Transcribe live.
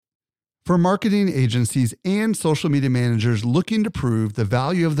For marketing agencies and social media managers looking to prove the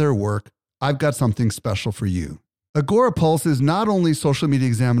value of their work, I've got something special for you. Agorapulse is not only Social Media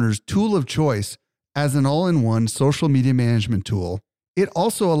Examiner's tool of choice as an all-in-one social media management tool, it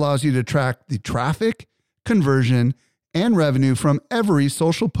also allows you to track the traffic, conversion, and revenue from every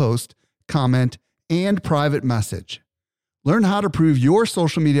social post, comment, and private message. Learn how to prove your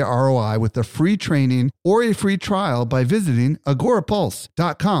social media ROI with a free training or a free trial by visiting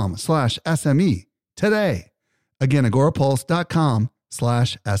agorapulse.com/SME today. Again,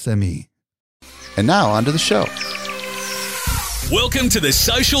 agorapulse.com/SME. And now on to the show. Welcome to the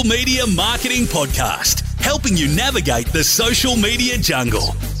Social Media Marketing Podcast, helping you navigate the social media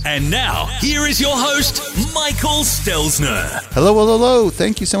jungle. And now, here is your host, Michael Stelzner. Hello.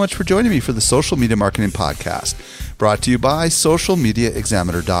 Thank you so much for joining me for the Social Media Marketing Podcast, brought to you by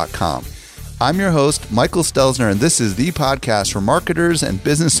socialmediaexaminer.com. I'm your host, Michael Stelzner, and this is the podcast for marketers and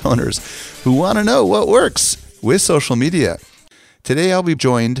business owners who want to know what works with social media. Today, I'll be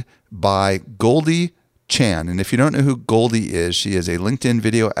joined by Goldie Chan. And if you don't know who Goldie is, she is a LinkedIn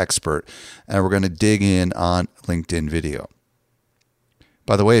video expert, and we're going to dig in on LinkedIn video.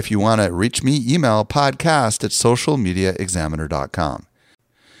 By the way, if you want to reach me, email podcast@socialmediaexaminer.com.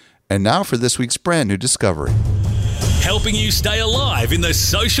 And now for this week's brand new discovery. Helping you stay alive in the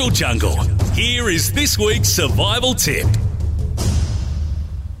social jungle. Here is this week's survival tip.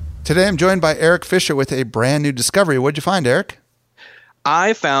 Today I'm joined by Eric Fisher with a brand new discovery. What'd you find, Eric?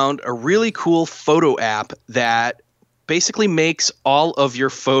 I found a really cool photo app that basically makes all of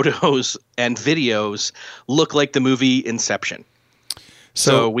your photos and videos look like the movie Inception.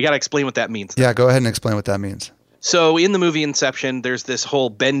 So we got to explain what that means. Yeah, go ahead and explain what that means. So in the movie Inception, there's this whole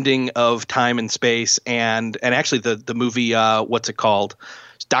bending of time and space, and actually the movie, what's it called?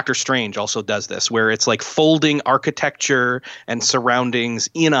 Doctor Strange also does this, where it's like folding architecture and surroundings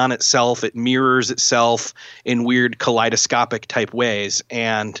in on itself. It mirrors itself in weird kaleidoscopic type ways,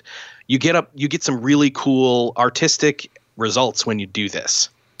 and you get some really cool artistic results when you do this.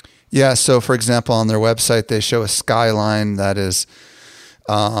 Yeah. So for example, on their website, they show a skyline that is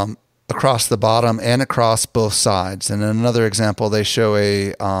across the bottom and across both sides. And in another example, they show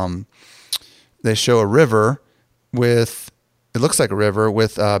a river with. It looks like a river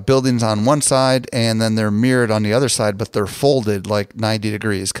with buildings on one side, and then they're mirrored on the other side, but they're folded like 90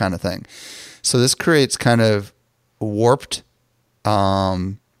 degrees kind of thing. So this creates kind of warped,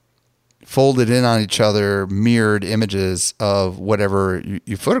 folded in on each other, mirrored images of whatever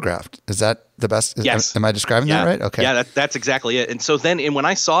you photographed. Is that the best? Yes. Am I describing that right? Okay. Yeah, that's exactly it. And so then when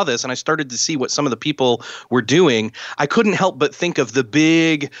I saw this and I started to see what some of the people were doing, I couldn't help but think of the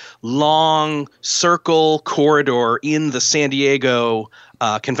big, long circle corridor in the San Diego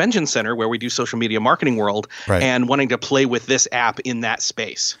Convention Center where we do Social Media Marketing World, right, and wanting to play with this app in that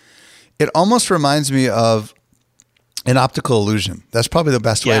space. It almost reminds me of an optical illusion. That's probably the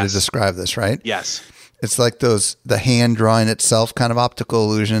best way to describe this, right? Yes. It's like the hand drawing itself kind of optical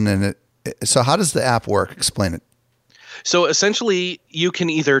illusion. And so how does the app work? Explain it. So essentially, you can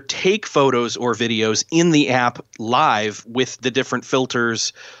either take photos or videos in the app live with the different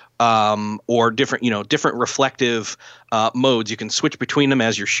filters or different reflective modes. You can switch between them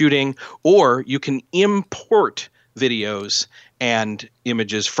as you're shooting, or you can import videos and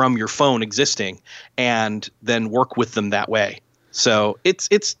images from your phone existing and then work with them that way. So it's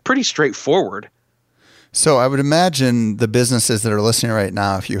pretty straightforward. So I would imagine the businesses that are listening right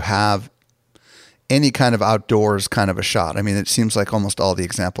now, if you have any kind of outdoors kind of a shot, I mean, it seems like almost all the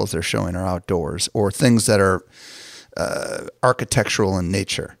examples they're showing are outdoors, or things that are architectural in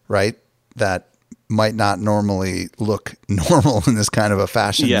nature, right? That might not normally look normal in this kind of a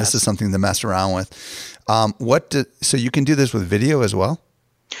fashion. Yes. This is something to mess around with. So you can do this with video as well?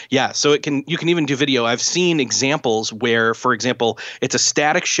 Yeah, so you can even do video. I've seen examples where, for example, it's a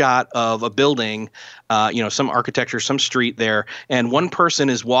static shot of a building, some architecture, some street there, and one person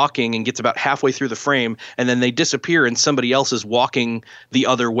is walking and gets about halfway through the frame, and then they disappear, and somebody else is walking the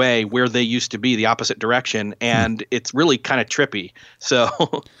other way where they used to be, the opposite direction, and it's really kind of trippy. So,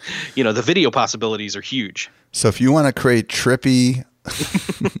 the video possibilities are huge. So if you want to create trippy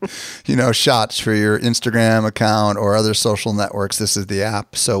shots for your Instagram account or other social networks, this is the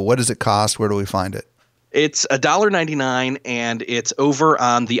app. So what does it cost? Where do we find it? It's $1.99, and it's over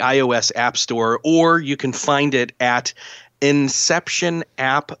on the iOS App Store, or you can find it at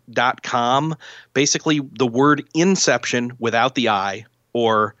inceptionapp.com. Basically, the word Inception without the I,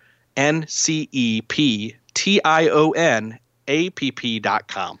 or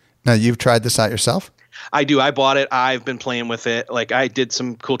NCEPTIONAPP.com. Now, you've tried this out yourself? I do. I bought it. I've been playing with it. Like, I did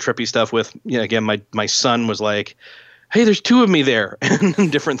some cool trippy stuff with, again, my son was like, hey, there's two of me there,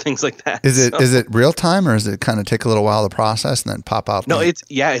 and different things like that. Is it real time, or does it kind of take a little while to process and then pop out? No,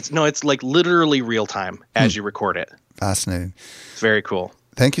 it's like literally real time as you record it. Fascinating. It's very cool.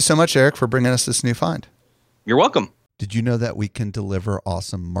 Thank you so much, Eric, for bringing us this new find. You're welcome. Did you know that we can deliver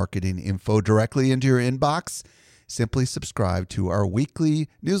awesome marketing info directly into your inbox? Simply subscribe to our weekly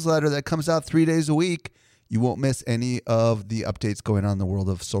newsletter that comes out 3 days a week. You won't miss any of the updates going on in the world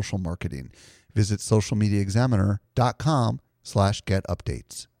of social marketing. Visit socialmediaexaminer.com/get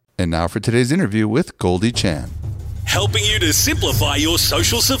updates. And now for today's interview with Goldie Chan. Helping you to simplify your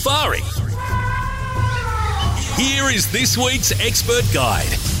social safari. Here is this week's expert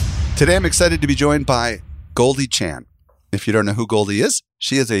guide. Today I'm excited to be joined by Goldie Chan. If you don't know who Goldie is,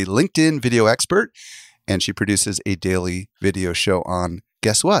 she is a LinkedIn video expert, and she produces a daily video show on,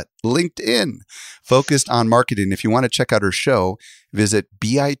 guess what? LinkedIn, focused on marketing. If you want to check out her show, visit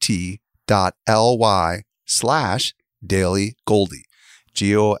bit.ly/dailygoldie, Goldie.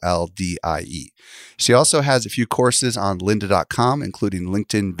 She also has a few courses on lynda.com, including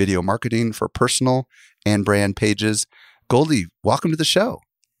LinkedIn video marketing for personal and brand pages. Goldie, welcome to the show.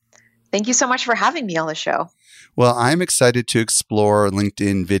 Thank you so much for having me on the show. Well, I'm excited to explore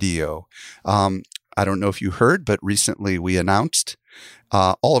LinkedIn video. I don't know if you heard, but recently we announced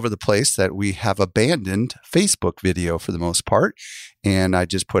all over the place that we have abandoned Facebook video for the most part. And I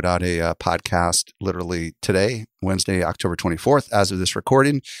just put out a podcast literally today, Wednesday, October 24th, as of this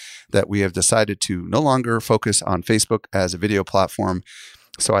recording, that we have decided to no longer focus on Facebook as a video platform.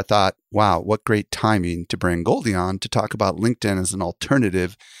 So I thought, wow, what great timing to bring Goldie on to talk about LinkedIn as an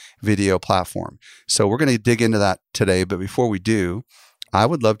alternative video platform. So we're going to dig into that today. But before we do, I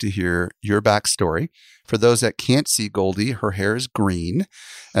would love to hear your backstory. For those that can't see Goldie, her hair is green.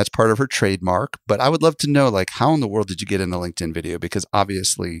 That's part of her trademark. But I would love to know, like, how in the world did you get into LinkedIn video? Because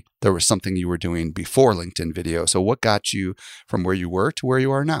obviously there was something you were doing before LinkedIn video. So what got you from where you were to where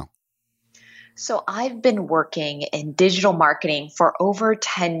you are now? So I've been working in digital marketing for over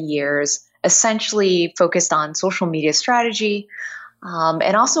 10 years, essentially focused on social media strategy,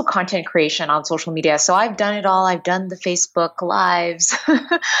 and also content creation on social media. So I've done it all. I've done the Facebook Lives.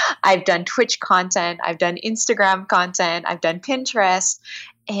 I've done Twitch content. I've done Instagram content. I've done Pinterest.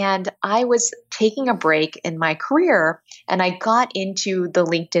 And I was taking a break in my career, and I got into the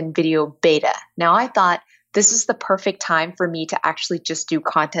LinkedIn video beta. Now I thought, this is the perfect time for me to actually just do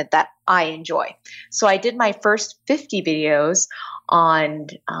content that I enjoy. So I did my first 50 videos on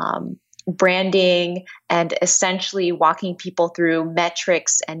branding and essentially walking people through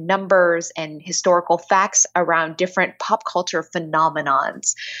metrics and numbers and historical facts around different pop culture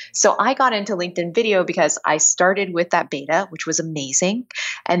phenomenons. So I got into LinkedIn video because I started with that beta, which was amazing.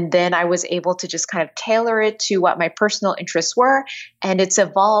 And then I was able to just kind of tailor it to what my personal interests were. And it's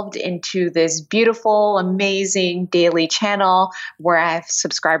evolved into this beautiful, amazing daily channel where I have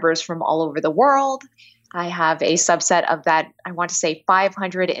subscribers from all over the world. I have a subset of that, I want to say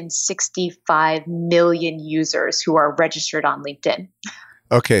 565 million users who are registered on LinkedIn.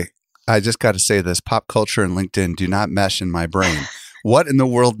 Okay, I just got to say this. Pop culture and LinkedIn do not mesh in my brain. What in the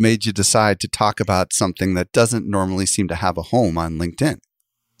world made you decide to talk about something that doesn't normally seem to have a home on LinkedIn?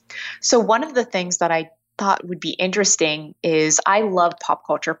 So one of the things that I thought would be interesting is I love pop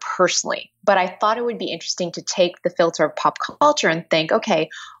culture personally, but I thought it would be interesting to take the filter of pop culture and think, okay,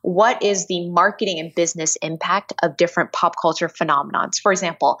 what is the marketing and business impact of different pop culture phenomenons? For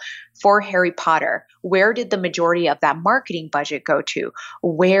example, for Harry Potter, where did the majority of that marketing budget go to?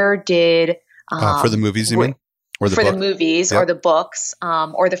 Where did for the movies, you mean? Or the for book? The movies, yep. Or the books,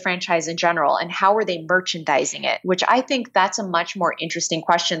 or the franchise in general, and how are they merchandising it? Which I think that's a much more interesting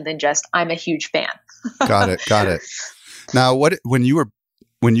question than just I'm a huge fan. Got it. Now, when you were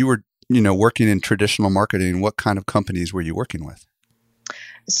working in traditional marketing, what kind of companies were you working with?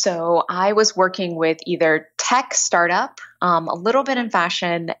 So I was working with either tech startup, a little bit in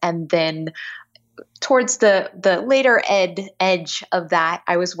fashion, and then towards the later edge of that,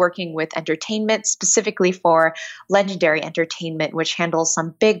 I was working with entertainment, specifically for Legendary Entertainment, which handles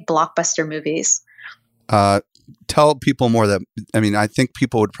some big blockbuster movies. Tell people more I think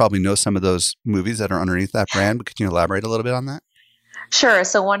people would probably know some of those movies that are underneath that brand, but can you elaborate a little bit on that? Sure.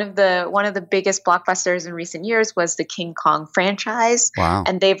 So one of the biggest blockbusters in recent years was the King Kong franchise. Wow.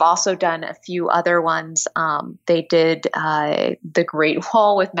 And they've also done a few other ones. They did The Great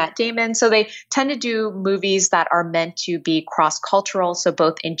Wall with Matt Damon. So they tend to do movies that are meant to be cross-cultural, so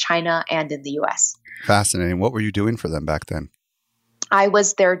both in China and in the US. Fascinating. What were you doing for them back then? I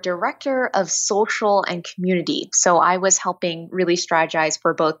was their director of social and community. So I was helping really strategize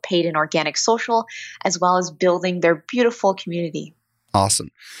for both paid and organic social, as well as building their beautiful community. Awesome.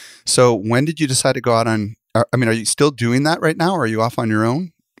 So when did you decide to go out Are you still doing that right now? Or are you off on your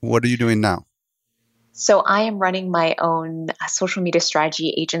own? What are you doing now? So I am running my own social media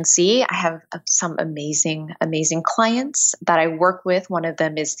strategy agency. I have some amazing clients that I work with. One of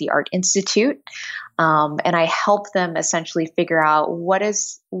them is the Art Institute. And I help them essentially figure out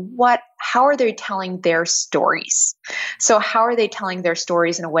how are they telling their stories? So how are they telling their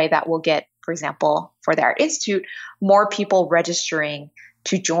stories in a way that will get, for example, for the Art Institute, more people registering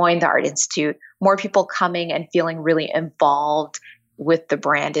to join the Art Institute, more people coming and feeling really involved with the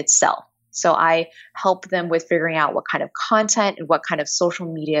brand itself. So I help them with figuring out what kind of content and what kind of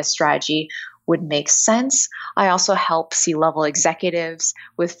social media strategy would make sense. I also help C-level executives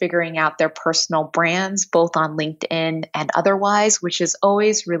with figuring out their personal brands, both on LinkedIn and otherwise, which is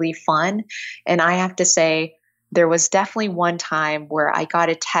always really fun. And I have to say, there was definitely one time where I got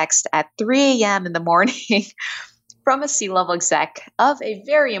a text at 3 a.m. in the morning from a C-level exec of a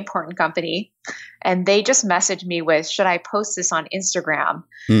very important company. And they just messaged me with, should I post this on Instagram?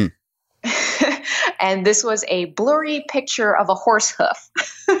 And this was a blurry picture of a horse hoof.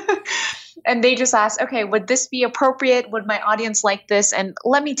 And they just asked, okay, would this be appropriate? Would my audience like this? And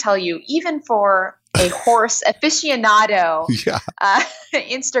let me tell you, even for a horse aficionado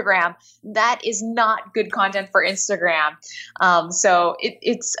Instagram, that is not good content for Instagram. So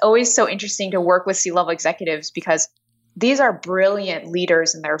it's always so interesting to work with C-level executives because these are brilliant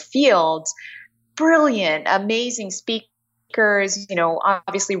leaders in their fields, brilliant, amazing speakers,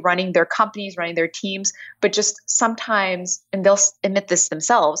 obviously running their companies, running their teams, but just sometimes, and they'll admit this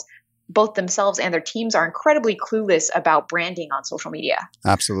themselves, both themselves and their teams are incredibly clueless about branding on social media.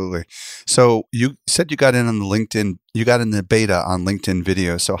 Absolutely. So you said you got in on the LinkedIn, you got in the beta on LinkedIn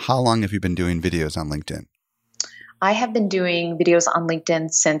video. So how long have you been doing videos on LinkedIn? I have been doing videos on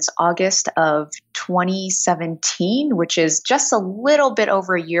LinkedIn since August of 2017, which is just a little bit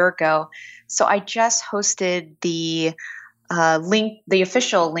over a year ago. So I just hosted the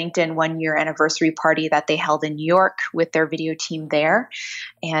official LinkedIn 1-year anniversary party that they held in New York with their video team there.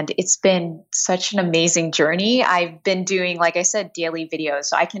 And it's been such an amazing journey. I've been doing, like I said, daily videos.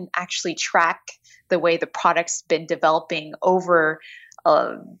 So I can actually track the way the product's been developing over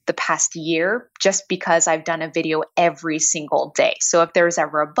the past year just because I've done a video every single day. So if there's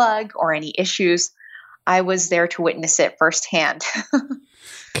ever a bug or any issues, I was there to witness it firsthand.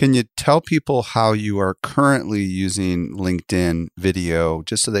 Can you tell people how you are currently using LinkedIn video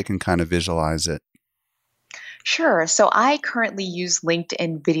just so they can kind of visualize it? Sure. So I currently use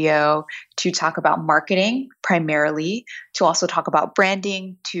LinkedIn video to talk about marketing primarily, to also talk about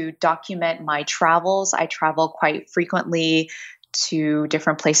branding, to document my travels. I travel quite frequently to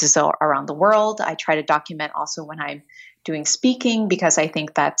different places around the world. I try to document also when I'm doing speaking because I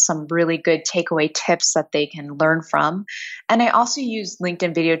think that's some really good takeaway tips that they can learn from. And I also use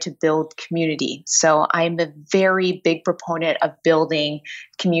LinkedIn video to build community. So I'm a very big proponent of building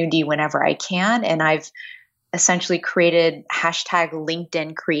community whenever I can. And I've essentially created hashtag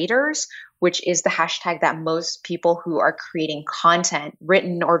LinkedIn creators, which is the hashtag that most people who are creating content,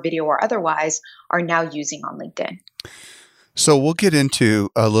 written or video or otherwise, are now using on LinkedIn. So we'll get into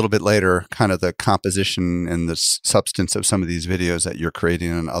a little bit later kind of the composition and the substance of some of these videos that you're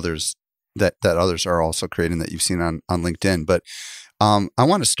creating and others that others are also creating that you've seen on LinkedIn. But I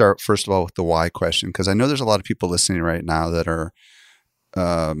want to start first of all with the why question, because I know there's a lot of people listening right now that are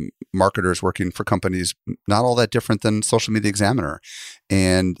marketers working for companies not all that different than Social Media Examiner,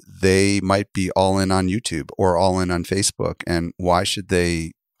 and they might be all in on YouTube or all in on Facebook. And why should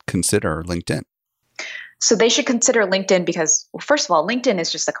they consider LinkedIn? So they should consider LinkedIn because, well, first of all, LinkedIn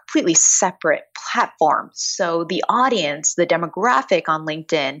is just a completely separate platform. So the audience, the demographic on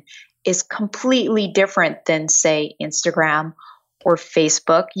LinkedIn is completely different than, say, Instagram or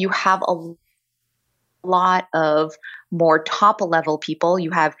Facebook. You have a lot of more top-level people. You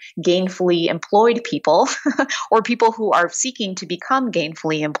have gainfully employed people or people who are seeking to become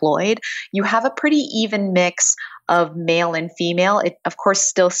gainfully employed. You have a pretty even mix of male and female. It, of course,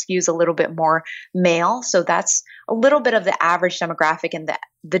 still skews a little bit more male. So that's a little bit of the average demographic, and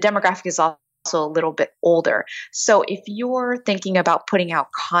the demographic is also a little bit older. So if you're thinking about putting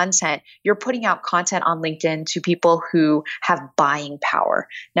out content, you're putting out content on LinkedIn to people who have buying power.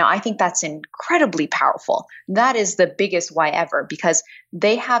 Now, I think that's incredibly powerful. That is the biggest why ever, because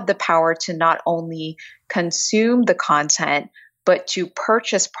they have the power to not only consume the content, but to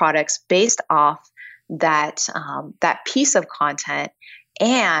purchase products based off that piece of content.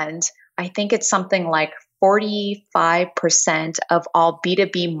 And I think it's something like 45% of all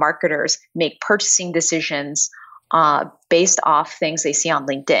B2B marketers make purchasing decisions based off things they see on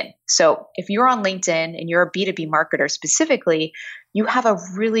LinkedIn. So if you're on LinkedIn and you're a B2B marketer specifically, you have a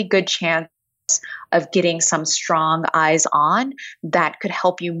really good chance of getting some strong eyes on that could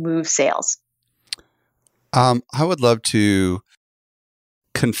help you move sales? I would love to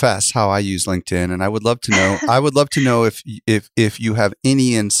confess how I use LinkedIn, and I would love to know. I would love to know if you have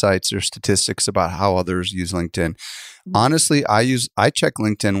any insights or statistics about how others use LinkedIn. Honestly, I check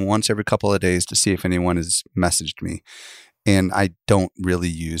LinkedIn once every couple of days to see if anyone has messaged me, and I don't really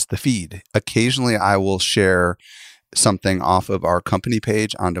use the feed. Occasionally, I will share something off of our company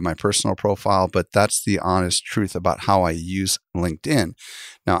page onto my personal profile, but that's the honest truth about how I use LinkedIn.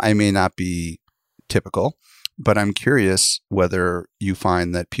 Now, I may not be typical, but I'm curious whether you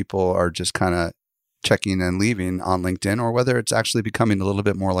find that people are just kind of checking and leaving on LinkedIn, or whether it's actually becoming a little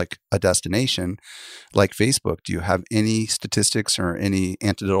bit more like a destination like Facebook. Do you have any statistics or any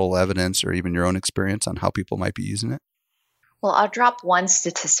anecdotal evidence or even your own experience on how people might be using it? Well, I'll drop one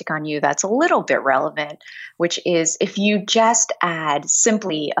statistic on you that's a little bit relevant, which is if you just add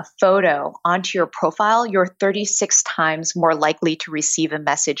simply a photo onto your profile, you're 36 times more likely to receive a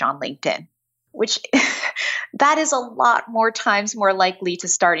message on LinkedIn, which that is a lot more times more likely to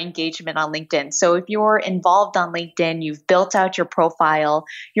start engagement on LinkedIn. So if you're involved on LinkedIn, you've built out your profile,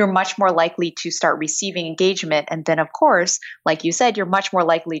 you're much more likely to start receiving engagement. And then, of course, like you said, you're much more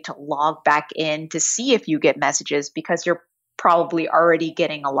likely to log back in to see if you get messages because you're probably already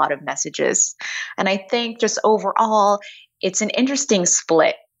getting a lot of messages. And I think just overall, it's an interesting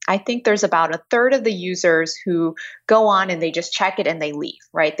split. I think there's about a third of the users who go on and they just check it and they leave,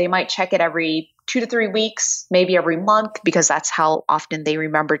 right? They might check it every 2 to 3 weeks, maybe every month, because that's how often they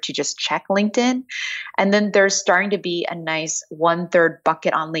remember to just check LinkedIn. And then there's starting to be a nice 1/3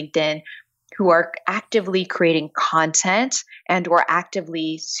 bucket on LinkedIn who are actively creating content and or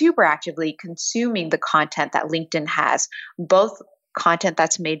super actively consuming the content that LinkedIn has, both content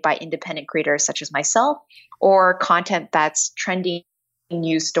that's made by independent creators such as myself or content that's trending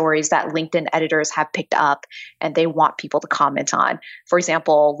news stories that LinkedIn editors have picked up and they want people to comment on. For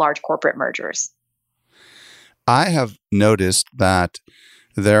example, large corporate mergers. I have noticed that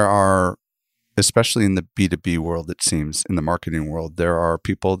there are, especially in the B2B world, it seems, in the marketing world, there are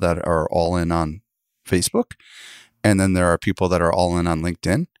people that are all in on Facebook, and then there are people that are all in on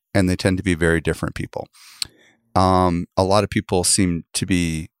LinkedIn, and they tend to be very different people. A lot of people seem to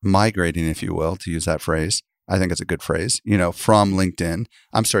be migrating, if you will, to use that phrase. I think it's a good phrase, from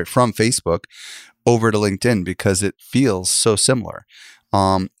Facebook over to LinkedIn because it feels so similar.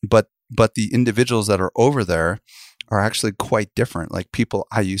 But the individuals that are over there are actually quite different. Like people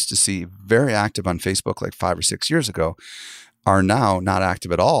I used to see very active on Facebook like 5 or 6 years ago are now not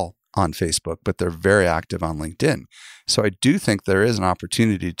active at all on Facebook, but they're very active on LinkedIn. So I do think there is an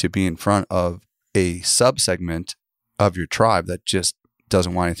opportunity to be in front of a subsegment of your tribe that just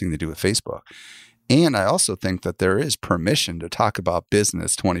doesn't want anything to do with Facebook. And I also think that there is permission to talk about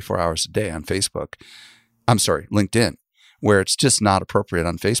business 24 hours a day on LinkedIn, where it's just not appropriate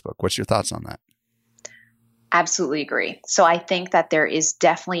on Facebook. What's your thoughts on that? Absolutely agree. So I think that there is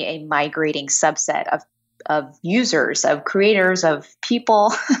definitely a migrating subset of users, of creators, of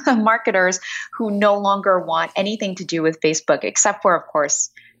people, marketers who no longer want anything to do with Facebook, except for, of course,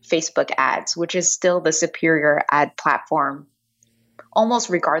 Facebook ads, which is still the superior ad platform, almost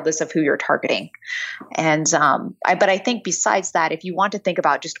regardless of who you're targeting. And but I think besides that, if you want to think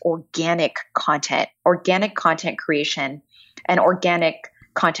about just organic content creation, and organic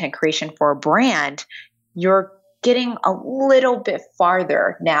content creation for a brand, you're getting a little bit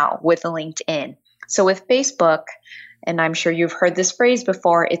farther now with LinkedIn. So with Facebook, and I'm sure you've heard this phrase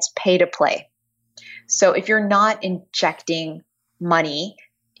before, it's pay to play. So if you're not injecting money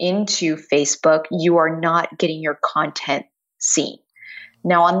into Facebook, you are not getting your content seen.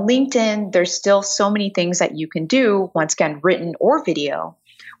 Now on LinkedIn, there's still so many things that you can do, once again, written or video,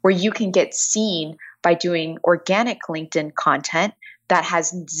 where you can get seen by doing organic LinkedIn content that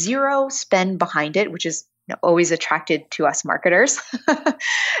has zero spend behind it, which is always attracted to us marketers.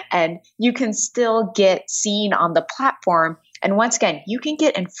 And you can still get seen on the platform. And once again, you can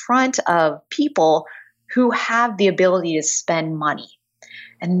get in front of people who have the ability to spend money.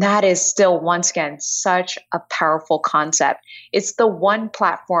 And that is still, once again, such a powerful concept. It's the one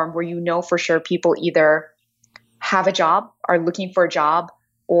platform where for sure people either have a job, are looking for a job,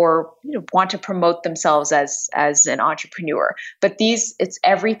 or want to promote themselves as an entrepreneur. But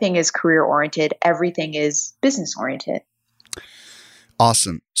everything is career oriented, everything is business oriented.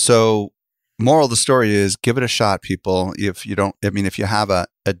 Awesome. So moral of the story is give it a shot, people. If you have a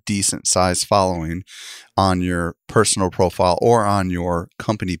decent size following on your personal profile or on your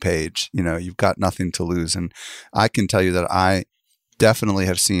company page, you've got nothing to lose. And I can tell you that I definitely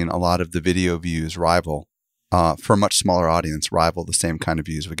have seen a lot of the video views rival for a much smaller audience, rival the same kind of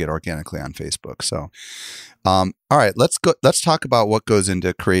views we get organically on Facebook. So, all right, let's talk about what goes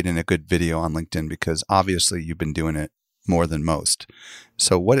into creating a good video on LinkedIn, because obviously you've been doing it more than most.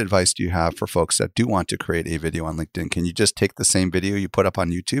 So what advice do you have for folks that do want to create a video on LinkedIn? Can you just take the same video you put up on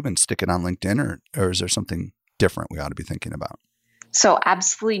YouTube and stick it on LinkedIn, or is there something different we ought to be thinking about? So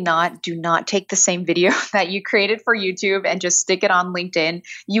absolutely not. Do not take the same video that you created for YouTube and just stick it on LinkedIn.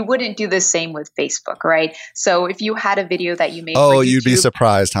 You wouldn't do the same with Facebook, right? So if you had a video that you made for YouTube, you'd be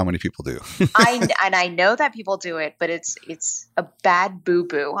surprised how many people do. I know that people do it, but it's a bad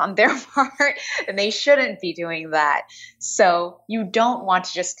boo-boo on their part, and they shouldn't be doing that. So you don't want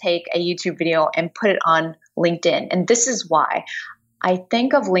to just take a YouTube video and put it on LinkedIn. And this is why. I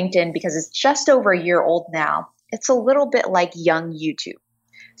think of LinkedIn because it's just over a year old now. It's a little bit like young YouTube.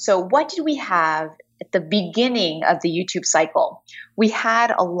 So what did we have at the beginning of the YouTube cycle? We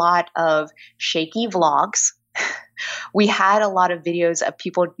had a lot of shaky vlogs. We had a lot of videos of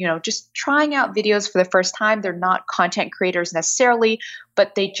people, just trying out videos for the first time. They're not content creators necessarily,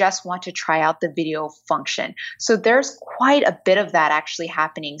 but they just want to try out the video function. So there's quite a bit of that actually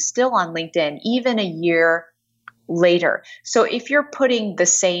happening still on LinkedIn, even a year later. So if you're putting the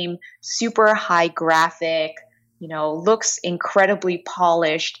same super high graphic, looks incredibly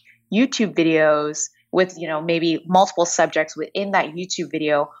polished YouTube videos with, maybe multiple subjects within that YouTube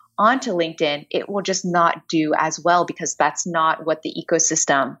video onto LinkedIn, it will just not do as well because that's not what the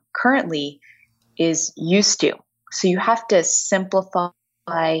ecosystem currently is used to. So you have to simplify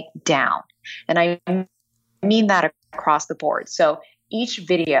down. And I mean that across the board. So each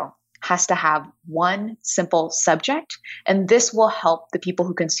video has to have one simple subject, and this will help the people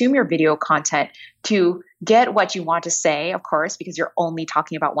who consume your video content to get what you want to say, of course, because you're only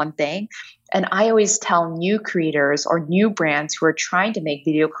talking about one thing. And I always tell new creators or new brands who are trying to make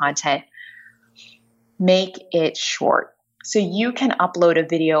video content, make it short. So you can upload a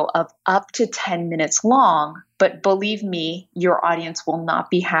video of up to 10 minutes long, but believe me, your audience will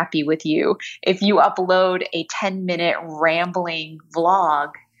not be happy with you if you upload a 10-minute rambling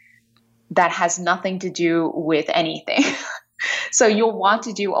vlog that has nothing to do with anything. So you'll want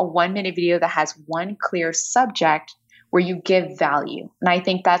to do a 1-minute video that has one clear subject where you give value. And I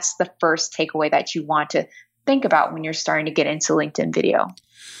think that's the first takeaway that you want to think about when you're starting to get into LinkedIn video.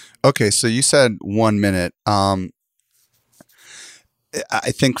 Okay, so you said 1 minute. I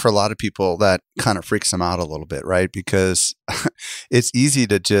think for a lot of people that kind of freaks them out a little bit, right? Because it's easy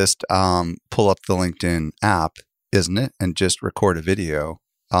to just pull up the LinkedIn app, isn't it? And just record a video.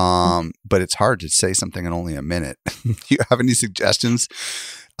 But it's hard to say something in only a minute. Do you have any suggestions?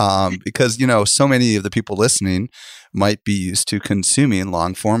 Because, so many of the people listening might be used to consuming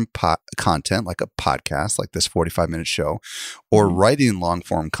long-form content like a podcast, like this 45-minute show, or writing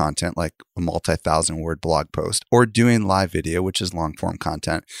long-form content like a multi-thousand-word blog post, or doing live video, which is long-form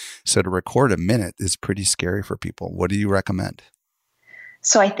content. So to record a minute is pretty scary for people. What do you recommend?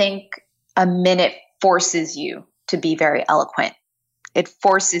 So I think a minute forces you to be very eloquent. It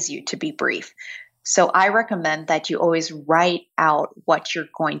forces you to be brief. So I recommend that you always write out what you're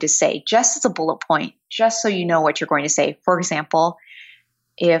going to say, just as a bullet point, just so you know what you're going to say. For example,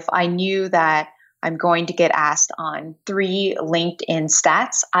 if I knew that I'm going to get asked on 3 LinkedIn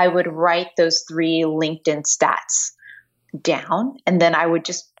stats, I would write those 3 LinkedIn stats down. And then I would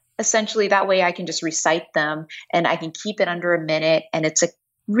just essentially, that way I can just recite them and I can keep it under a minute. And it's a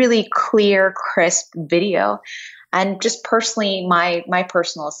really clear, crisp video. And just personally, my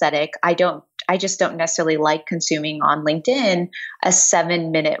personal aesthetic, I just don't necessarily like consuming on LinkedIn a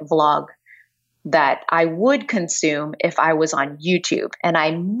 7-minute vlog that I would consume if I was on YouTube, and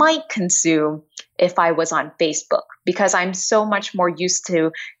I might consume if I was on Facebook, because I'm so much more used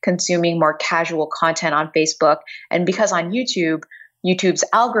to consuming more casual content on Facebook. And because on YouTube's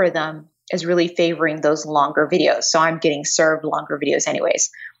algorithm is really favoring those longer videos. So I'm getting served longer videos anyways.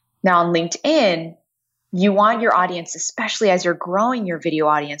 Now on LinkedIn, you want your audience, especially as you're growing your video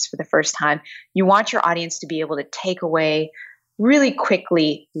audience for the first time, you want your audience to be able to take away really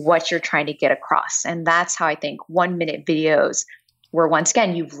quickly what you're trying to get across. And that's how I think 1-minute videos, where once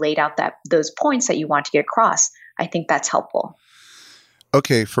again, you've laid out those points that you want to get across. I think that's helpful.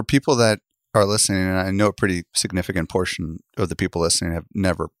 Okay, for people that are listening, and I know a pretty significant portion of the people listening have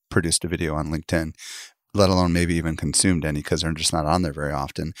never produced a video on LinkedIn, let alone maybe even consumed any because they're just not on there very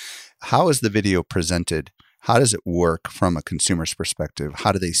often. How is the video presented? How does it work from a consumer's perspective?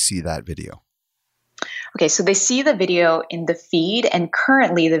 How do they see that video? Okay, so they see the video in the feed, and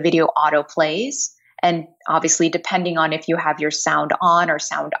currently the video auto plays. And obviously, depending on if you have your sound on or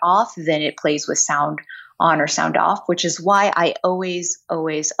sound off, then it plays with sound on or sound off, which is why I always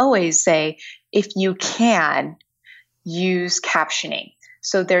say, if you can, use captioning.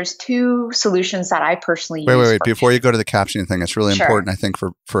 So there's two solutions that I personally use. Wait. Before you go to the captioning thing, it's really Sure. important, I think,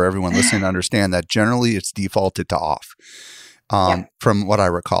 for everyone listening to understand that generally it's defaulted to off from what I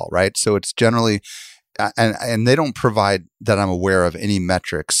recall, right? So it's generally, and they don't provide that I'm aware of any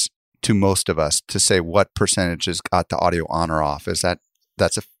metrics to most of us to say what percentage has got the audio on or off.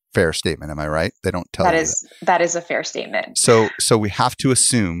 That's a fair statement. Am I right? They don't tell you that. That is a fair statement. So we have to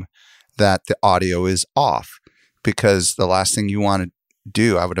assume that the audio is off, because the last thing you want to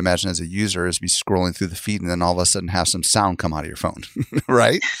do, I would imagine, as a user, is be scrolling through the feed and then all of a sudden have some sound come out of your phone,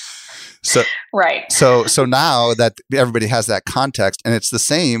 right? So right. So now that everybody has that context, and it's the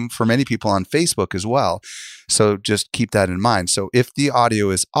same for many people on Facebook as well. So just keep that in mind. So if the audio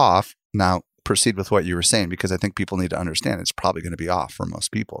is off, now proceed with what you were saying, because I think people need to understand it's probably going to be off for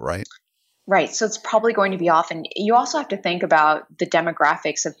most people, right? Right. So it's probably going to be off. And you also have to think about the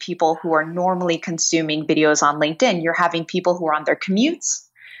demographics of people who are normally consuming videos on LinkedIn. You're having people who are on their commutes,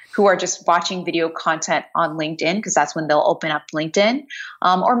 who are just watching video content on LinkedIn, because that's when they'll open up LinkedIn.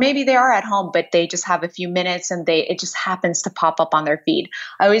 Or maybe they are at home, but they just have a few minutes and it just happens to pop up on their feed.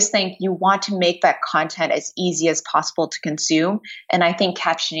 I always think you want to make that content as easy as possible to consume. And I think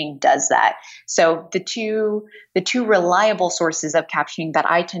captioning does that. So the two reliable sources of captioning that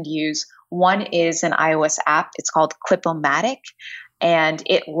I tend to use, one is an iOS app. It's called Clip-O-Matic. And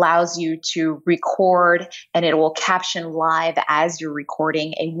it allows you to record, and it will caption live as you're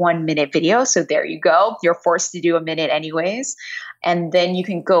recording a 1-minute video. So there you go. You're forced to do a minute anyways. And then you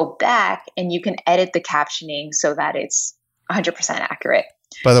can go back and you can edit the captioning so that it's 100% accurate.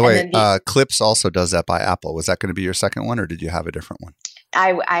 By the way, Clips also does that by Apple. Was that going to be your second one, or did you have a different one?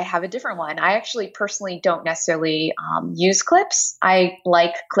 I have a different one. I actually personally don't necessarily use Clips. I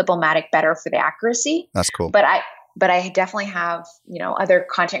like Clip-O-Matic better for the accuracy. That's cool. But I definitely have, other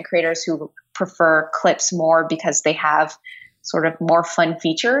content creators who prefer Clips more because they have sort of more fun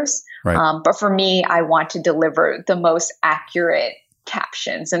features. Right. But for me, I want to deliver the most accurate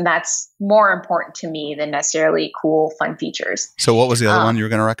captions, and that's more important to me than necessarily cool, fun features. So what was the other one you were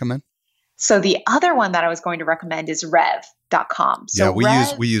going to recommend? So the other one that I was going to recommend is Rev.com. So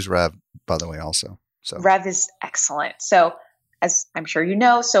yeah, we use Rev, by the way, also. So Rev is excellent. So as I'm sure you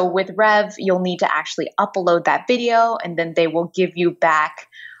know, so with Rev, you'll need to actually upload that video, and then they will give you back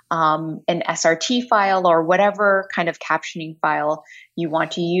an SRT file or whatever kind of captioning file you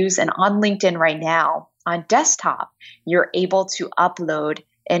want to use. And on LinkedIn right now, on desktop, you're able to upload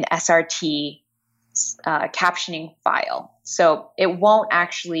an SRT captioning file. So it won't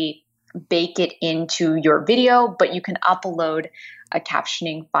actually bake it into your video, but you can upload a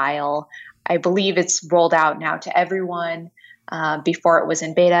captioning file. I believe it's rolled out now to everyone. Before it was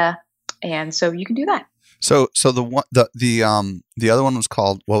in beta, and so you can do that. So the other one was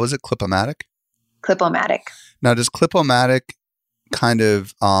called, what was it? Clip-O-Matic? Clip-O-Matic. Now, does Clip-O-Matic kind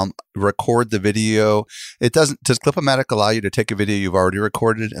of record the video? Does Clip-O-Matic allow you to take a video you've already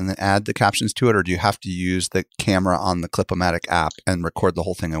recorded and then add the captions to it, or do you have to use the camera on the Clip-O-Matic app and record the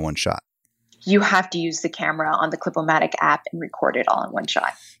whole thing in one shot? You have to use the camera on the Clip-O-Matic app and record it all in one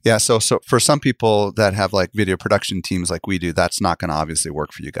shot. Yeah, so for some people that have like video production teams like we do, that's not going to obviously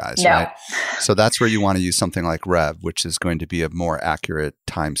work for you guys, right? So that's where you want to use something like Rev, which is going to be a more accurate,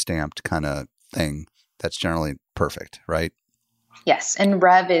 time-stamped kind of thing that's generally perfect, right? Yes, and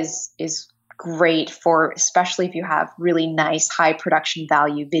Rev is great for, especially if you have really nice, high production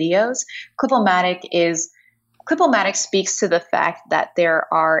value videos. Clip-O-Matic speaks to the fact that there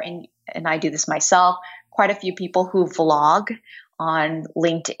are, and I do this myself, quite a few people who vlog on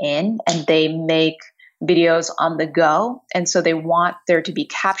LinkedIn, and they make videos on the go. And so they want there to be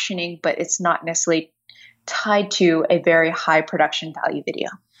captioning, but it's not necessarily tied to a very high production value video.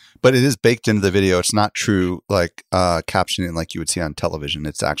 But it is baked into the video. It's not true like captioning like you would see on television.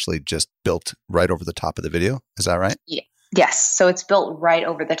 It's actually just built right over the top of the video. Is that right? Yeah. Yes. So it's built right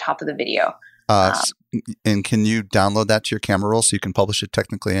over the top of the video. And can you download that to your camera roll so you can publish it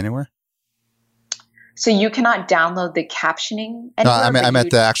technically anywhere? So you cannot download the captioning anywhere? No, I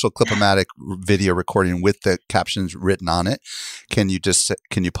meant the actual Clip-O-Matic video recording with the captions written on it. Can you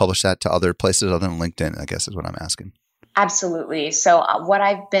publish that to other places other than LinkedIn, I guess is what I'm asking. Absolutely. So what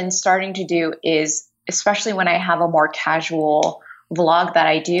I've been starting to do is, especially when I have a more casual vlog that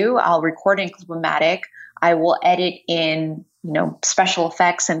I do, I'll record in Clip-O-Matic. I will edit in, special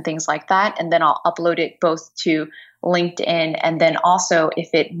effects and things like that. And then I'll upload it both to LinkedIn. And then also, if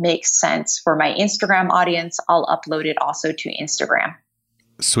it makes sense for my Instagram audience, I'll upload it also to Instagram.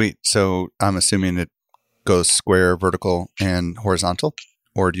 Sweet. So I'm assuming it goes square, vertical, and horizontal,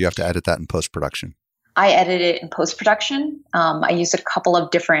 or do you have to edit that in post-production? I edit it in post-production. I use a couple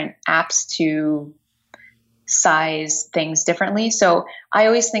of different apps to size things differently. So I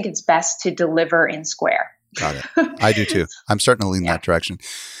always think it's best to deliver in Square. Got it. I do too. I'm starting to lean that direction.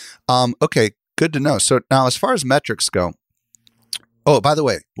 Okay, good to know. So now as far as metrics go, by the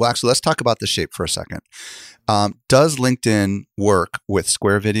way, well, actually, let's talk about the shape for a second. Does LinkedIn work with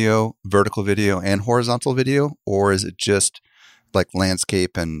square video, vertical video, and horizontal video, or is it just like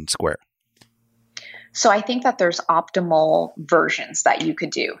landscape and square? So I think that there's optimal versions that you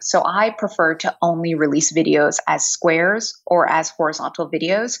could do. So I prefer to only release videos as squares or as horizontal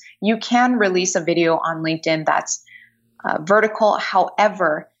videos. You can release a video on LinkedIn that's vertical.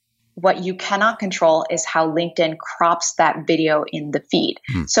 However, what you cannot control is how LinkedIn crops that video in the feed.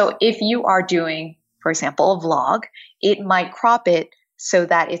 So if you are doing, for example, a vlog, it might crop it so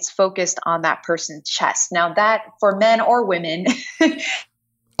that it's focused on that person's chest. Now that for men or women,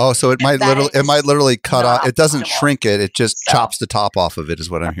 oh, so it might literally cut off. It doesn't optimal. shrink it. It just chops the top off of it is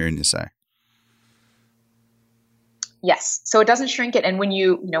what I'm hearing you say. Yes. So it doesn't shrink it. And when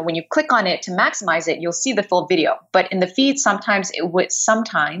you click on it to maximize it, you'll see the full video. But in the feed, sometimes it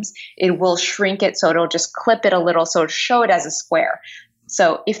will shrink it. So it'll just clip it a little. So it'll show it as a square.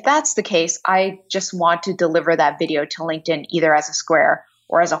 So if that's the case, I just want to deliver that video to LinkedIn either as a square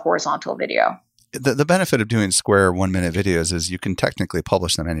or as a horizontal video. The benefit of doing square 1-minute videos is you can technically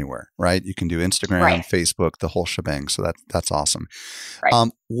publish them anywhere, right? You can do Instagram, Right. Facebook, the whole shebang. So that's awesome.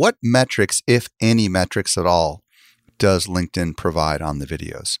 Right. What metrics, if any metrics at all, does LinkedIn provide on the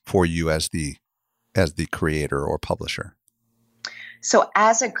videos for you as the creator or publisher? So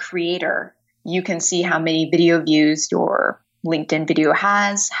as a creator, you can see how many video views your LinkedIn video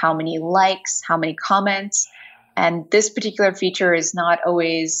has, how many likes, how many comments. And this particular feature is not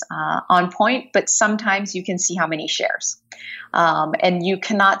always on point, but sometimes you can see how many shares. And you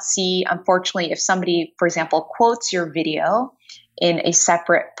cannot see, unfortunately, if somebody, for example, quotes your video in a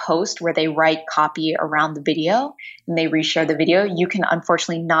separate post where they write copy around the video and they reshare the video, you can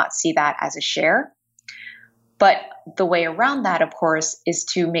unfortunately not see that as a share. But the way around that, of course, is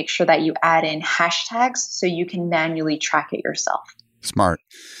to make sure that you add in hashtags so you can manually track it yourself. Smart.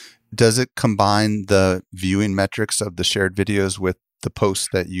 Does it combine the viewing metrics of the shared videos with the posts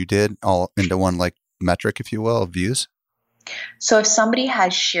that you did all into one like metric, if you will, of views? So if somebody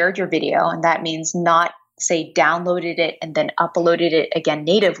has shared your video, and that means not, say, downloaded it and then uploaded it again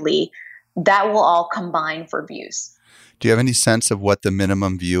natively, that will all combine for views. Do you have any sense of what the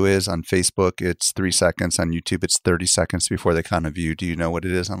minimum view is on Facebook? It's 3 seconds. On YouTube, it's 30 seconds before they kind of view. Do you know what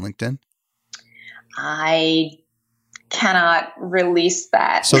it is on LinkedIn? I cannot release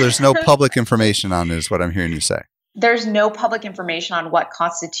that. So there's no public information on it, is what I'm hearing you say. There's no public information on what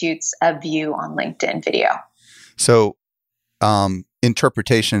constitutes a view on LinkedIn video. So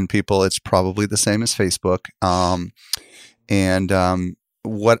interpretation, people, it's probably the same as Facebook.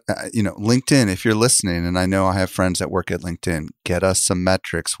 LinkedIn, if you're listening, and I know I have friends that work at LinkedIn, get us some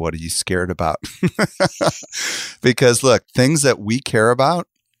metrics. What are you scared about? Because look, things that we care about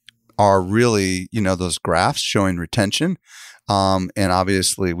are really, those graphs showing retention. And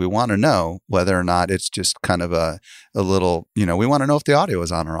obviously we want to know whether or not it's just kind of a little, we want to know if the audio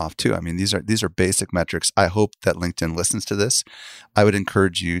is on or off too. I mean, these are basic metrics. I hope that LinkedIn listens to this. I would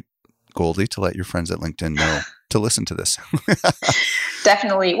encourage you, Goldie, to let your friends at LinkedIn know to listen to this.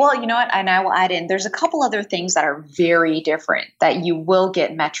 Definitely. Well, you know what? And I will add in, there's a couple other things that are very different that you will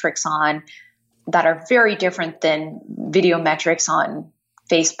get metrics on that are very different than video metrics on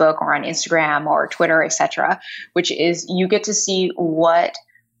Facebook or on Instagram or Twitter, etc., which is you get to see what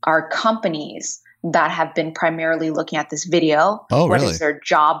are companies that have been primarily looking at this video. Oh, what really? is their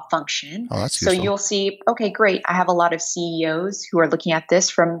job function? Oh, that's so useful. you'll see, okay, great. I have a lot of CEOs who are looking at this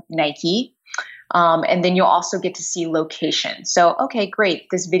from Nike. And then you'll also get to see location. So, okay, great.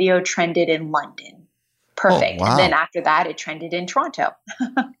 This video trended in London. Perfect. Oh, wow. And then after that, it trended in Toronto.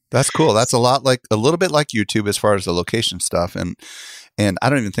 That's cool. That's a little bit like YouTube as far as the location stuff. And I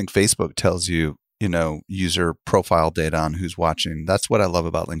don't even think Facebook tells you, user profile data on who's watching. That's what I love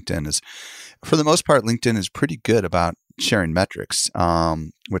about LinkedIn is, for the most part, LinkedIn is pretty good about sharing metrics,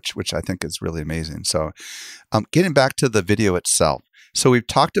 which I think is really amazing. So getting back to the video itself. So we've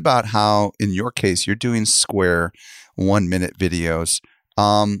talked about how, in your case, you're doing square 1-minute videos.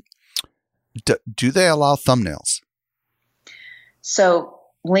 Do they allow thumbnails? So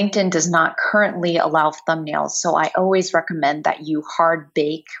LinkedIn does not currently allow thumbnails. So I always recommend that you hard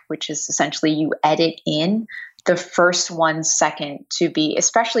bake, which is essentially you edit in the first 1 second to be,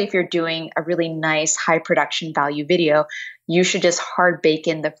 especially if you're doing a really nice high production value video, you should just hard bake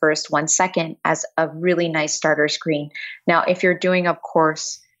in the first 1 second as a really nice starter screen. Now, if you're doing, of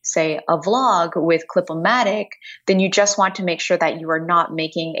course, say, a vlog with Clip-O-Matic, then you just want to make sure that you are not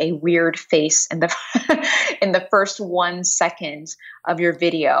making a weird face in the in the first 1 second of your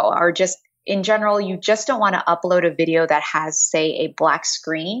video, or just in general, you just don't want to upload a video that has, say, a black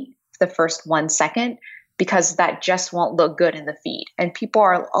screen for the first 1 second, because that just won't look good in the feed. And people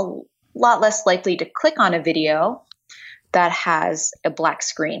are a lot less likely to click on a video that has a black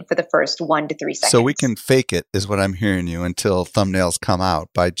screen for the first 1 to 3 seconds. So we can fake it, is what I'm hearing you, until thumbnails come out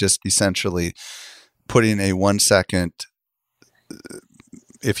by just essentially putting a 1 second,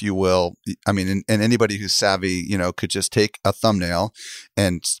 if you will. I mean, and anybody who's savvy, could just take a thumbnail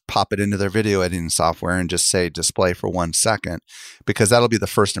and pop it into their video editing software and just say display for 1 second, because that'll be the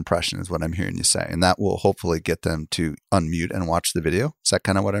first impression, is what I'm hearing you say. And that will hopefully get them to unmute and watch the video. Is that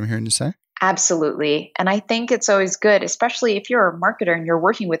kind of what I'm hearing you say? Absolutely. And I think it's always good, especially if you're a marketer and you're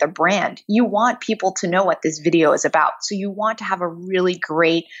working with a brand, you want people to know what this video is about. So you want to have a really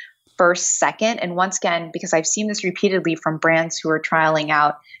great first second. And once again, because I've seen this repeatedly from brands who are trialing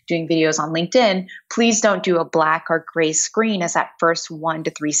out doing videos on LinkedIn, please don't do a black or gray screen as that first 1 to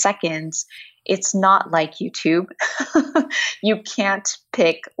 3 seconds. It's not like YouTube. You can't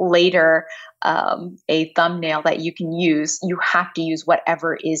pick later a thumbnail that you can use. You have to use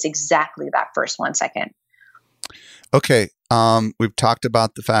whatever is exactly that first 1 second. Okay. We've talked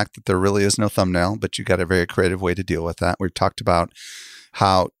about the fact that there really is no thumbnail, but you got a very creative way to deal with that. We've talked about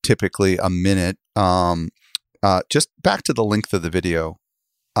how typically a minute, just back to the length of the video.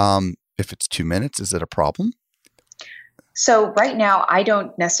 If it's 2 minutes, is it a problem? So right now, I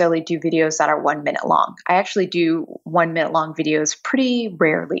don't necessarily do videos that are 1 minute long. I actually do 1 minute long videos pretty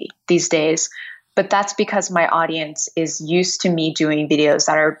rarely these days, but that's because my audience is used to me doing videos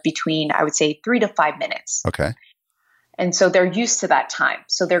that are between, I would say, 3 to 5 minutes. Okay. And so they're used to that time.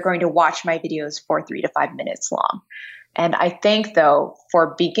 So they're going to watch my videos for 3 to 5 minutes long. And I think, though,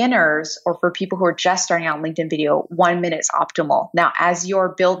 for beginners or for people who are just starting out LinkedIn video, 1 minute is optimal. Now, as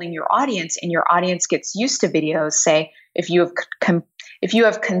you're building your audience and your audience gets used to videos, say, if you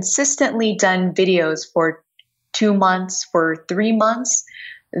have consistently done videos for 2 months, for 3 months,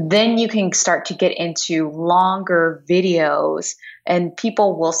 then you can start to get into longer videos and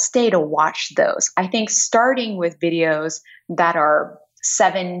people will stay to watch those. I think starting with videos that are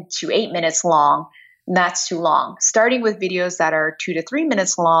 7 to 8 minutes long, that's too long. Starting with videos that are 2 to 3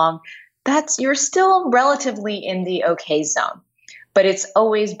 minutes long, you're still relatively in the okay zone. But it's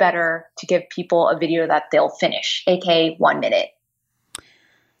always better to give people a video that they'll finish, aka 1 minute.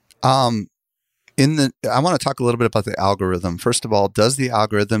 I want to talk a little bit about the algorithm. First of all, does the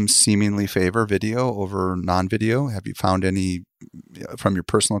algorithm seemingly favor video over non-video? Have you found any, from your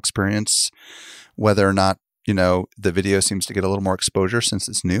personal experience, whether or not, the video seems to get a little more exposure since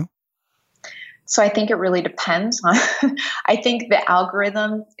it's new? So I think it really depends on, I think the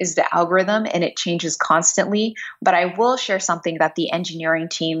algorithm is the algorithm and it changes constantly, but I will share something that the engineering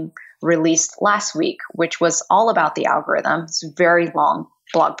team released last week, which was all about the algorithm. It's a very long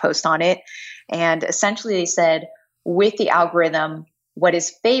blog post on it. And essentially they said, with the algorithm, what is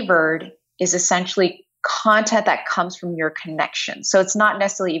favored is essentially content that comes from your connection. So it's not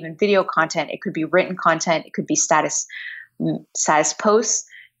necessarily even video content. It could be written content. It could be status posts.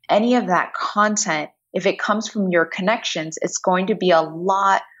 Any of that content, if it comes from your connections, it's going to be a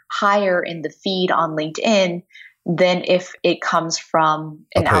lot higher in the feed on LinkedIn than if it comes from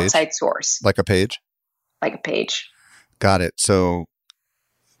an outside source. Like a page? Like a page. Got it. So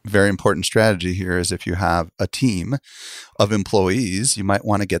very important strategy here is if you have a team of employees, you might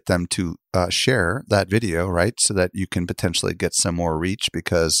want to get them to share that video, right? So that you can potentially get some more reach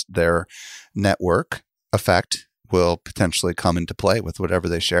because their network effect will potentially come into play with whatever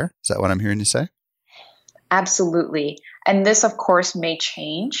they share. Is that what I'm hearing you say? Absolutely. And this, of course, may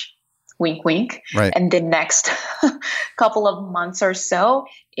change, wink, wink, right, in the next couple of months or so,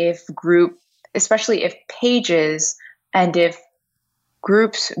 especially if pages and if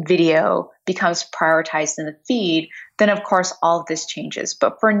groups video becomes prioritized in the feed, then of course all of this changes.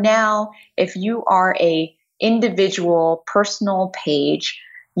 But for now, if you are a individual personal page,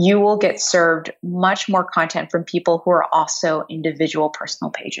 you will get served much more content from people who are also individual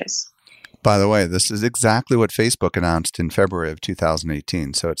personal pages. By the way, this is exactly what Facebook announced in February of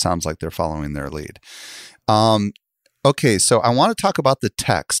 2018. So it sounds like they're following their lead. Okay, so I want to talk about the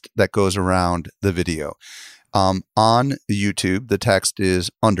text that goes around the video. On YouTube, the text is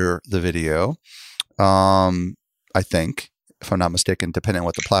under the video, I think, if I'm not mistaken, depending on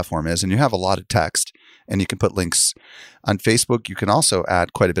what the platform is. And you have a lot of text. And you can put links. On Facebook, you can also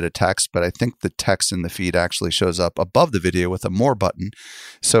add quite a bit of text, but I think the text in the feed actually shows up above the video with a more button.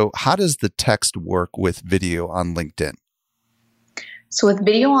 So how does the text work with video on LinkedIn? So with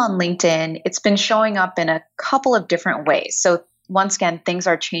video on LinkedIn, it's been showing up in a couple of different ways. So once again, things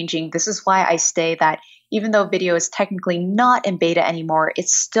are changing. This is why I say that even though video is technically not in beta anymore,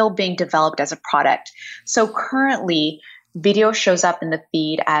 it's still being developed as a product. So currently, video shows up in the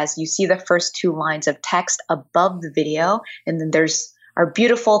feed as you see the first 2 lines of text above the video, and then there's our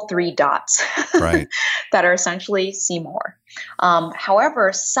beautiful 3 dots Right. that are essentially see more.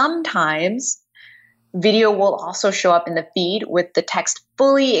 However, sometimes video will also show up in the feed with the text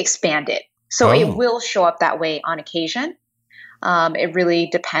fully expanded. So it will show up that way on occasion. It really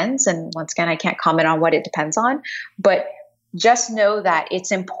depends. And once again, I can't comment on what it depends on, but just know that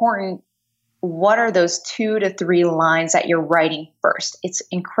it's important. What are those 2 to 3 lines that you're writing first? It's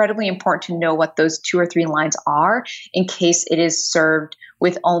incredibly important to know what those 2 or 3 lines are in case it is served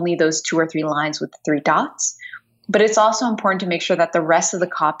with only those 2 or 3 lines with the 3 dots. But it's also important to make sure that the rest of the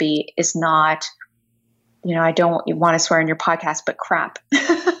copy is not, I don't want to swear in your podcast, but crap.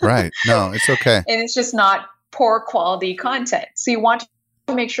 Right. No, it's okay. And it's just not poor quality content. So you want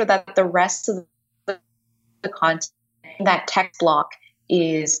to make sure that the rest of the content, that text block,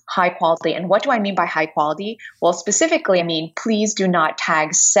 is high quality. And what do I mean by high quality? Well, specifically, I mean, please do not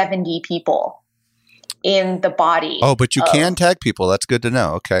tag 70 people in the body. Oh, but you can tag people. That's good to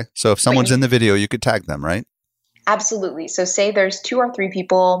know. Okay. So if someone's in the video, you could tag them, right? Absolutely. So say there's 2 or 3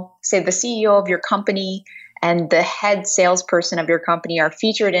 people, say the CEO of your company and the head salesperson of your company are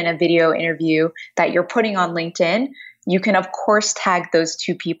featured in a video interview that you're putting on LinkedIn. You can, of course, tag those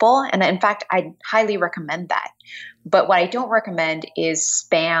 2 people. And in fact, I highly recommend that. But what I don't recommend is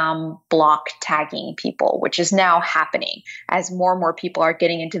spam block tagging people, which is now happening as more and more people are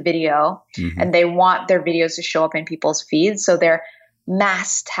getting into video and they want their videos to show up in people's feeds. So they're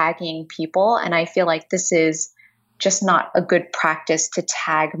mass tagging people. And I feel like this is just not a good practice to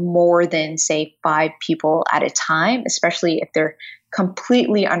tag more than, say, 5 people at a time, especially if they're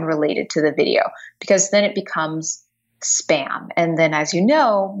completely unrelated to the video, because then it becomes spam. And then, as you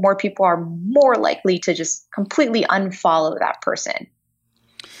know, more people are more likely to just completely unfollow that person.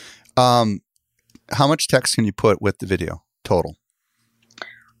 How much text can you put with the video total?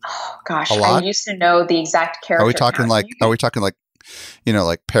 Oh gosh, A lot? I used to know the exact character. Are we talking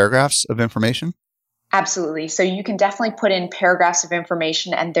like paragraphs of information? Absolutely. So you can definitely put in paragraphs of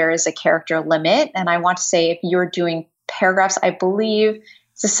information, and there is a character limit. And I want to say, if you're doing paragraphs, I believe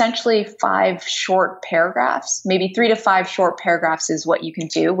it's essentially 5 short paragraphs, maybe 3 to 5 short paragraphs is what you can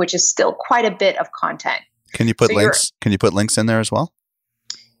do, which is still quite a bit of content. Can you put links? Can you put links in there as well?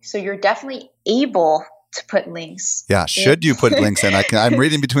 So you're definitely able to put links. Yeah. Should you put links in? I'm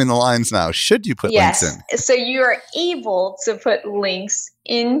reading between the lines now. Should you put links in? So you're able to put links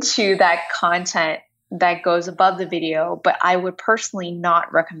into that content that goes above the video, but I would personally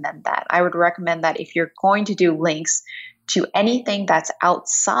not recommend that. I would recommend that if you're going to do links to anything that's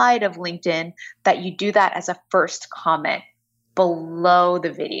outside of LinkedIn, that you do that as a first comment below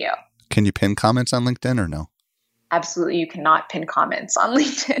the video. Can you pin comments on LinkedIn or no? Absolutely, you cannot pin comments on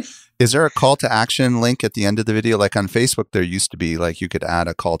LinkedIn. Is there a call to action link at the end of the video? Like on Facebook, there used to be, like, you could add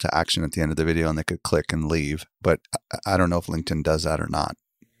a call to action at the end of the video and they could click and leave. But I don't know if LinkedIn does that or not.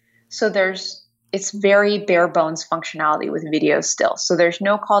 So it's very bare bones functionality with video still. So there's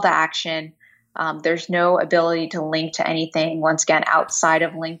no call to action. There's no ability to link to anything, once again, outside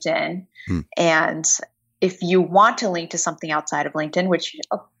of LinkedIn. And if you want to link to something outside of LinkedIn, which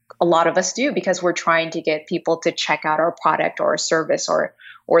a lot of us do because we're trying to get people to check out our product or our service or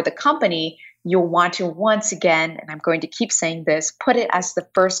the company, you'll want to, once again, and I'm going to keep saying this, put it as the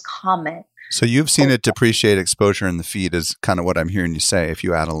first comment. So you've seen it depreciate exposure in the feed is kind of what I'm hearing you say if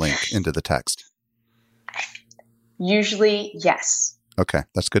you add a link into the text. Usually, yes. Okay,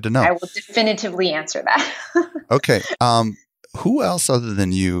 that's good to know. I will definitively answer that. Okay. Who else other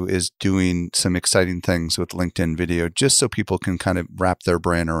than you is doing some exciting things with LinkedIn video, just so people can kind of wrap their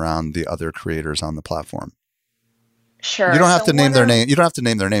brain around the other creators on the platform? Sure. You don't have to name their name. You don't have to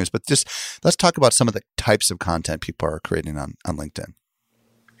name their names, but just let's talk about some of the types of content people are creating on LinkedIn.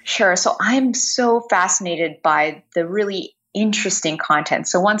 Sure. So I'm so fascinated by the really interesting content.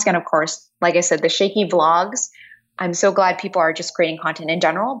 So once again, of course, like I said, the shaky vlogs, I'm so glad people are just creating content in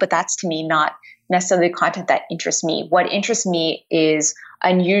general, but that's to me not necessarily the content that interests me. What interests me is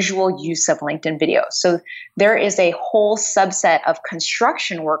unusual use of LinkedIn video. So there is a whole subset of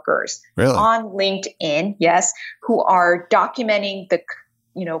construction workers on LinkedIn, yes, who are documenting the,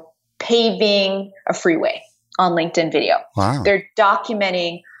 paving a freeway on LinkedIn video. Wow. They're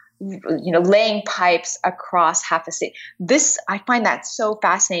documenting, laying pipes across half a state. I find that so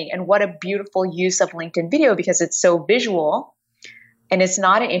fascinating, and what a beautiful use of LinkedIn video because it's so visual and it's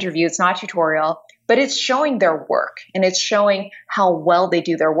not an interview, it's not a tutorial, but it's showing their work and it's showing how well they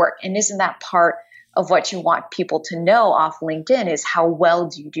do their work. And isn't that part of what you want people to know off LinkedIn is how well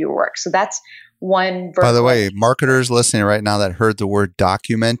do you do your work? So that's one vertical. By the way, marketers listening right now that heard the word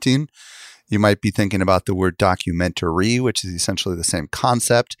documenting, you might be thinking about the word documentary, which is essentially the same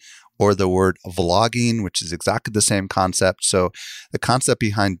concept, or the word vlogging, which is exactly the same concept. So the concept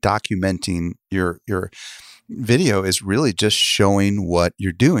behind documenting your video is really just showing what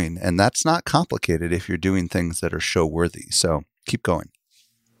you're doing. And that's not complicated if you're doing things that are show worthy. So keep going.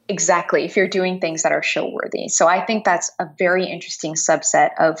 Exactly. If you're doing things that are show worthy. So I think that's a very interesting subset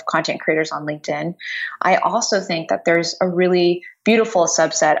of content creators on LinkedIn. I also think that there's a really beautiful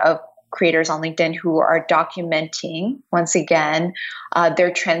subset of creators on LinkedIn who are documenting, once again, their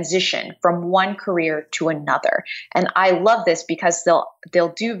transition from one career to another. And I love this because they'll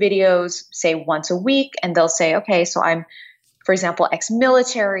do videos, say once a week, and they'll say, okay, so I'm, for example,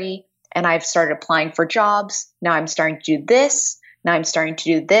 ex-military, and I've started applying for jobs. Now I'm starting to do this. Now I'm starting to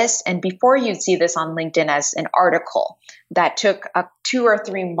do this. And before you'd see this on LinkedIn as an article that took 2 or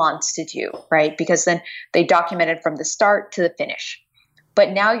 3 months to do, right? Because then they documented from the start to the finish.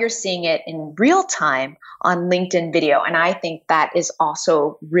 But now you're seeing it in real time on LinkedIn video. And I think that is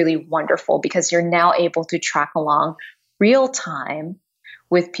also really wonderful because you're now able to track along real time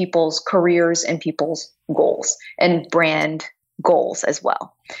with people's careers and people's goals and brand goals as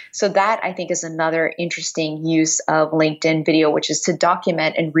well. So that I think is another interesting use of LinkedIn video, which is to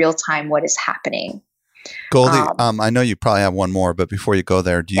document in real time what is happening. Goldie, I know you probably have one more, but before you go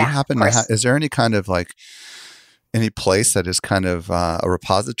there, do you happen to is there any kind of like any place that is kind of a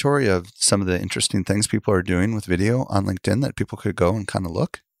repository of some of the interesting things people are doing with video on LinkedIn that people could go and kind of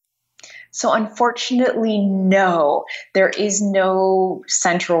look? So unfortunately, no, there is no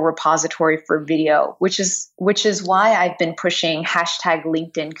central repository for video, which is why I've been pushing hashtag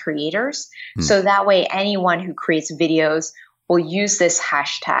LinkedIn creators. So that way, anyone who creates videos will use this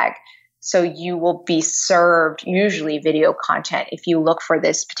hashtag. So you will be served usually video content if you look for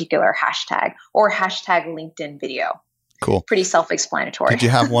this particular hashtag or hashtag LinkedIn video. Cool. Pretty self-explanatory. Did you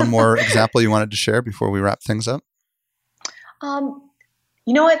have one more example you wanted to share before we wrap things up?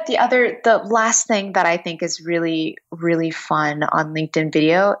 You know what? The last thing that I think is really, really fun on LinkedIn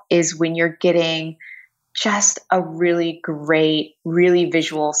video is when you're getting just a really great, really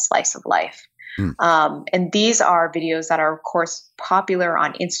visual slice of life. And these are videos that are, of course, popular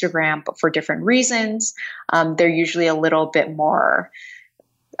on Instagram, but for different reasons. They're usually a little bit more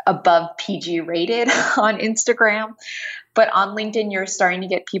above PG rated on Instagram. But on LinkedIn, you're starting to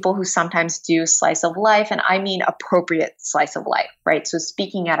get people who sometimes do slice of life, and I mean appropriate slice of life, right? So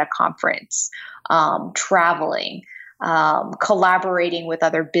speaking at a conference, traveling, collaborating with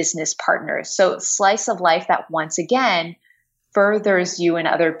other business partners. So slice of life that, once again, furthers you and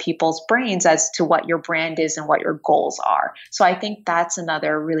other people's brains as to what your brand is and what your goals are. So I think that's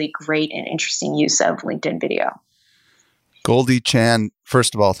another really great and interesting use of LinkedIn video. Goldie Chan,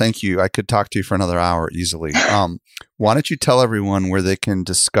 first of all, thank you. I could talk to you for another hour easily. Why don't you tell everyone where they can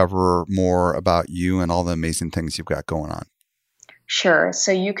discover more about you and all the amazing things you've got going on? Sure.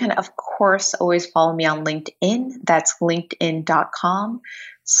 So you can, of course, always follow me on LinkedIn. That's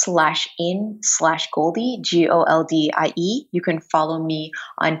linkedin.com/in/Goldie, Goldie. You can follow me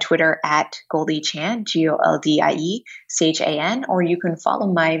on Twitter at Goldie Chan, GoldieChan, or you can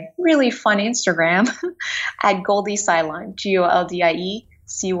follow my really fun Instagram at Goldie Cylon,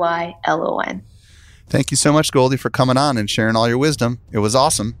 GoldieCylon. Thank you so much, Goldie, for coming on and sharing all your wisdom. It was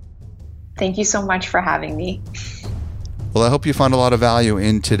awesome. Thank you so much for having me. Well, I hope you found a lot of value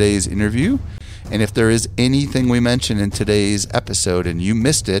in today's interview. And if there is anything we mentioned in today's episode and you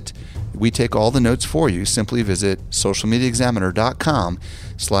missed it, we take all the notes for you. Simply visit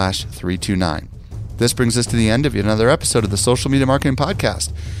socialmediaexaminer.com/329. This brings us to the end of yet another episode of the Social Media Marketing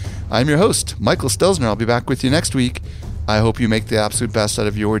Podcast. I'm your host, Michael Stelzner. I'll be back with you next week. I hope you make the absolute best out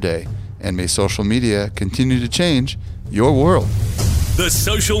of your day. And may social media continue to change your world. The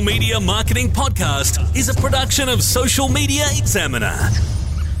Social Media Marketing Podcast is a production of Social Media Examiner.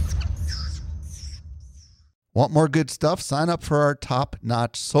 Want more good stuff? Sign up for our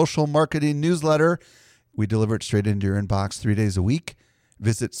top-notch social marketing newsletter. We deliver it straight into your inbox 3 days a week.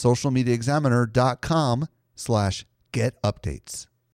 Visit socialmediaexaminer.com/get updates.